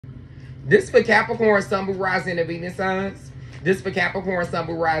This for Capricorn, Sun, Moon, Rising, and Venus signs. This for Capricorn, Sun,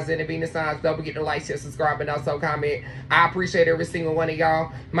 Moon, Rising, and Venus signs. Don't forget to like, share, subscribe, and also comment. I appreciate every single one of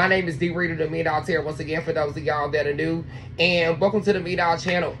y'all. My name is DeeFondel, the $1,000,000 Tarot. Once again, for those of y'all that are new, and welcome to the $1,000,000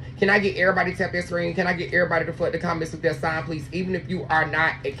 channel. Can I get everybody to tap their screen? Can I get everybody to flood the comments with their sign, please? Even if you are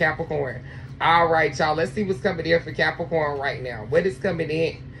not a Capricorn. All right, y'all. Let's see what's coming in for Capricorn right now. What is coming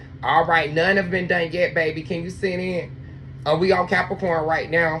in? All right, none have been done yet, baby. Can you send in? Are we on Capricorn right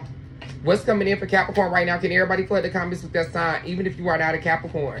now? What's coming in for Capricorn right now? Can everybody flood the comments with their sign, even if you are not a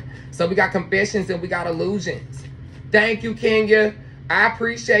Capricorn? So we got confessions and we got illusions. Thank you, Kenya. I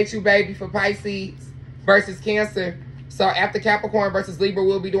appreciate you, baby, for Pisces versus Cancer. So after Capricorn versus Libra,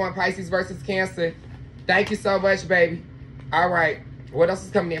 we'll be doing Pisces versus Cancer. Thank you so much, baby. All right. What else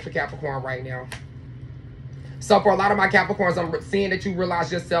is coming in for Capricorn right now? So for a lot of my Capricorns, I'm seeing that you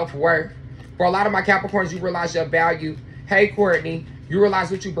realize your self-worth. For a lot of my Capricorns, you realize your value. Hey, Courtney. You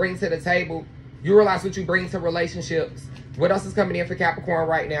realize what you bring to the table. You realize what you bring to relationships. What else is coming in for Capricorn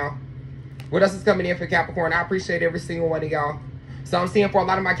right now? What else is coming in for Capricorn? I appreciate every single one of y'all. So I'm seeing for a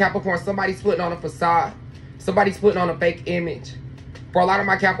lot of my Capricorns, somebody's putting on a facade. Somebody's putting on a fake image. For a lot of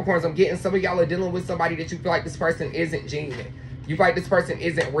my Capricorns, I'm getting some of y'all are dealing with somebody that you feel like this person isn't genuine. You feel like this person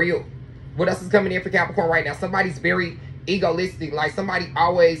isn't real. What else is coming in for Capricorn right now? Somebody's very egoistic. Like somebody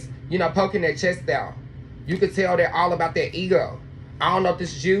always, you know, poking their chest out. You could tell they're all about their ego. I don't know if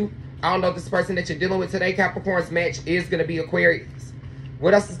this is you. I don't know if this person that you're dealing with today, Capricorn's match is going to be Aquarius.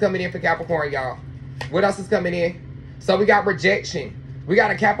 What else is coming in for Capricorn, y'all? What else is coming in? So we got rejection. We got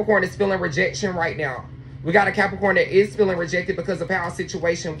a Capricorn that's feeling rejection right now. We got a Capricorn that is feeling rejected because of how a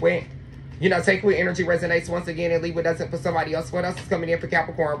situation went. You know, take what energy resonates once again and leave what doesn't for somebody else. What else is coming in for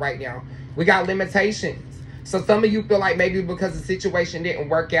Capricorn right now? We got limitations. So some of you feel like maybe because the situation didn't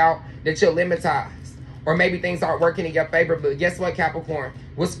work out that you're limitized. Or maybe things aren't working in your favor. But guess what, Capricorn?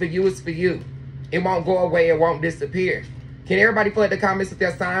 What's for you is for you. It won't go away. It won't disappear. Can everybody flood the comments with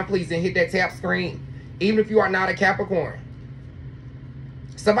their sign, please, and hit that tap screen? Even if you are not a Capricorn.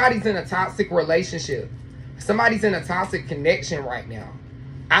 Somebody's in a toxic relationship. Somebody's in a toxic connection right now.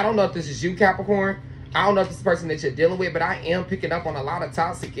 I don't know if this is you, Capricorn. I don't know if this person that you're dealing with, but I am picking up on a lot of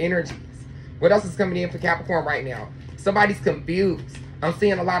toxic energies. What else is coming in for Capricorn right now? Somebody's confused. I'm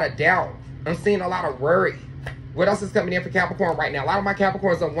seeing a lot of doubt. I'm seeing a lot of worry. What else is coming in for Capricorn right now? A lot of my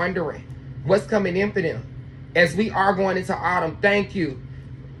Capricorns are wondering what's coming in for them. As we are going into autumn, thank you.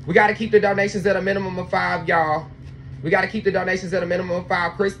 We got to keep the donations at a minimum of 5, y'all. We got to keep the donations at a minimum of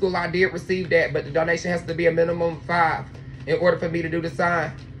 5. Crystal, I did receive that, but the donation has to be a minimum of 5 in order for me to do the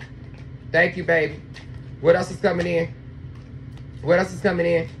sign. Thank you, baby. What else is coming in? What else is coming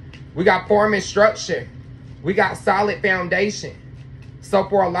in? We got form and structure. We got solid foundation. So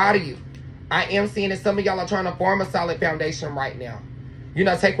for a lot of you, I am seeing that some of y'all are trying to form a solid foundation right now. You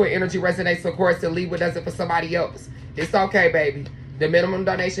know, take what energy resonates, of course, and leave what doesn't for somebody else. It's okay, baby. The minimum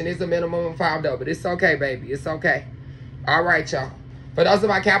donation is a minimum of $5, but it's okay, baby. It's okay. All right, y'all. For those of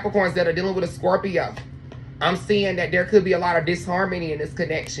my Capricorns that are dealing with a Scorpio, I'm seeing that there could be a lot of disharmony in this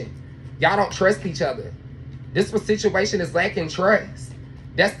connection. Y'all don't trust each other. This situation is lacking trust.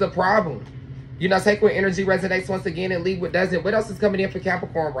 That's the problem. You know, take what energy resonates once again and leave what doesn't. What else is coming in for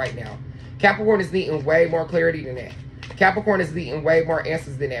Capricorn right now? Capricorn is needing way more clarity than that. Capricorn is needing way more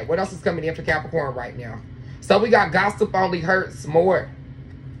answers than that. What else is coming in for Capricorn right now? So we got gossip only hurts more.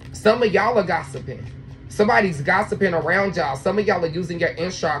 Some of y'all are gossiping. Somebody's gossiping around y'all. Some of y'all are using your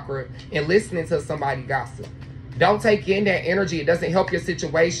inner chakra and listening to somebody gossip. Don't take in that energy. It doesn't help your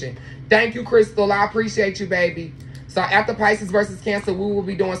situation. Thank you, Crystal. I appreciate you, baby. So after Pisces versus Cancer, we will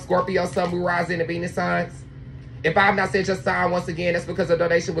be doing Scorpio, Sun, Moon, Rising, and Venus signs. If I have not said your sign once again, that's because the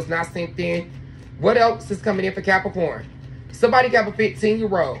donation was not sent in. What else is coming in for Capricorn? Somebody got a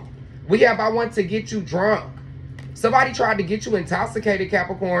 15-year-old. We have I want to get you drunk. Somebody tried to get you intoxicated,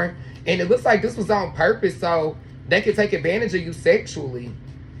 Capricorn, and it looks like this was on purpose so they could take advantage of you sexually.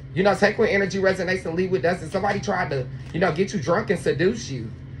 You know, take what energy resonates and leave what doesn't. Somebody tried to, you know, get you drunk and seduce you.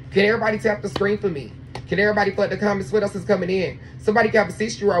 Can everybody tap the screen for me? Can everybody put the comments? What else is coming in? Somebody got a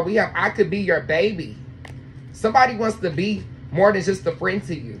 6-year-old. We have I could be your baby. Somebody wants to be more than just a friend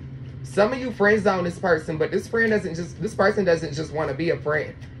to you. Some of you friend zone this person, but this person doesn't just want to be a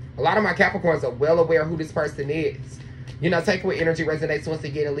friend. A lot of my Capricorns are well aware who this person is. You know, take what energy resonates once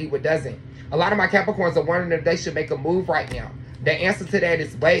again and leave what doesn't. A lot of my Capricorns are wondering if they should make a move right now. The answer to that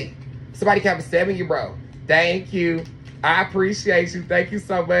is wait. Somebody got a 7-year-old. Thank you. I appreciate you. Thank you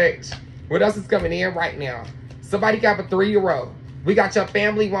so much. What else is coming in right now? Somebody got a 3-year-old. We got your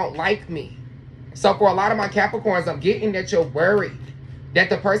family won't like me. So for a lot of my Capricorns, I'm getting that you're worried that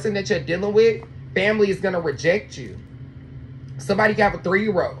the person that you're dealing with, family is going to reject you. Somebody got a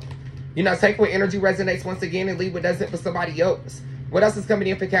 3-year-old. You know, take what energy resonates once again and leave what doesn't for somebody else. What else is coming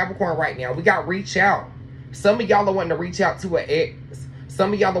in for Capricorn right now? We got reach out. Some of y'all are wanting to reach out to an ex.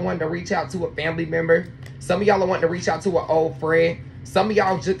 Some of y'all are wanting to reach out to a family member. Some of y'all are wanting to reach out to an old friend. Some of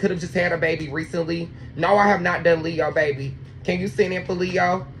y'all could have just had a baby recently. No, I have not done Leo, baby. Can you send in for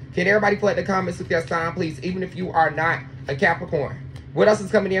Leo? Can everybody put in the comments with your sign, please, even if you are not a Capricorn? What else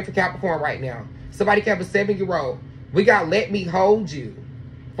is coming in for Capricorn right now? Somebody have a 7-year-old. We got let me hold you.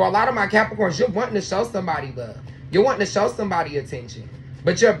 For a lot of my Capricorns, you're wanting to show somebody love. You're wanting to show somebody attention.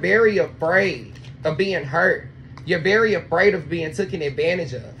 But you're very afraid of being hurt. You're very afraid of being taken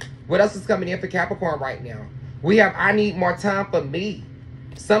advantage of. What else is coming in for Capricorn right now? We have I need more time for me.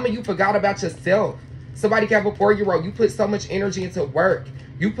 Some of you forgot about yourself. Somebody have a 4-year-old. You put so much energy into work.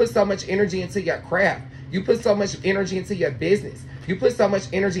 You put so much energy into your craft. You put so much energy into your business. You put so much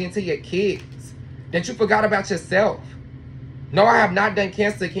energy into your kids that you forgot about yourself. No, I have not done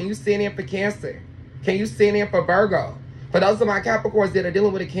Cancer. Can you send in for Cancer? Can you send in for Virgo? For those of my Capricorns that are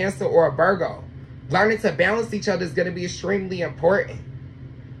dealing with a Cancer or a Virgo, learning to balance each other is going to be extremely important.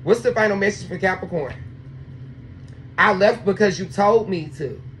 What's the final message for Capricorn? I left because you told me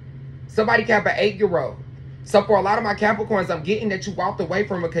to. Somebody have an 8-year-old. So for a lot of my Capricorns, I'm getting that you walked away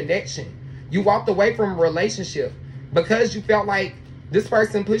from a connection. You walked away from a relationship because you felt like this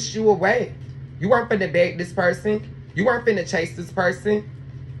person pushed you away. You weren't finna beg this person. You weren't finna chase this person.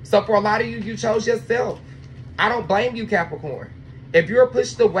 So for a lot of you, you chose yourself. I don't blame you, Capricorn. If you're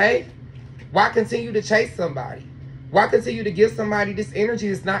pushed away, why continue to chase somebody? Why continue to give somebody this energy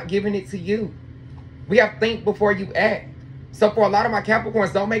that's not giving it to you? We have to think before you act. So for a lot of my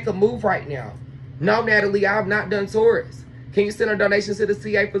Capricorns, don't make a move right now. No, Natalie, I have not done Taurus. Can you send a donation to the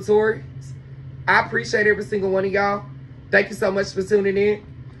CA for Taurus? I appreciate every single one of y'all. Thank you so much for tuning in.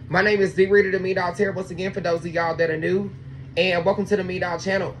 My name is DeeFondel, the Me-Doll Tarot. Once again, for those of y'all that are new, and welcome to the Me-Doll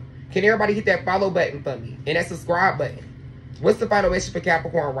channel. Can everybody hit that follow button for me and that subscribe button? What's the final issue for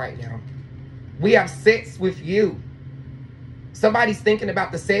Capricorn right now? We have sex with you. Somebody's thinking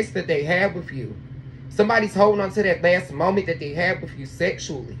about the sex that they had with you. Somebody's holding on to that last moment that they had with you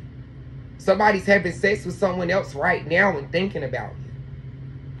sexually. Somebody's having sex with someone else right now and thinking about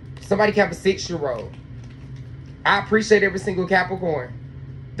you. Somebody have a 6-year-old. I appreciate every single Capricorn.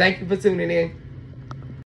 Thank you for tuning in.